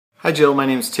Hi Jill, my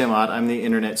name is Tim Ott. I'm the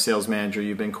Internet Sales Manager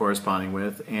you've been corresponding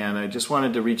with, and I just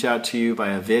wanted to reach out to you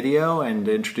via video and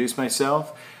introduce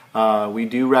myself. We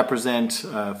do represent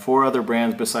 4 other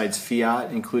brands besides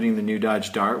Fiat, including the new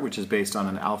Dodge Dart, which is based on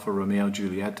an Alfa Romeo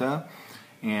Giulietta.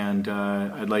 And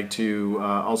I'd like to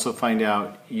also find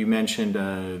out, you mentioned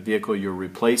a vehicle you're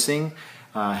replacing.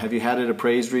 Have you had it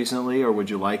appraised recently, or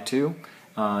would you like to?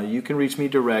 You can reach me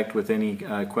direct with any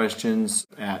questions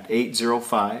at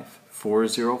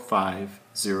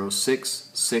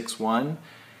 805-405-0661,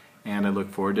 and I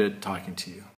look forward to talking to you.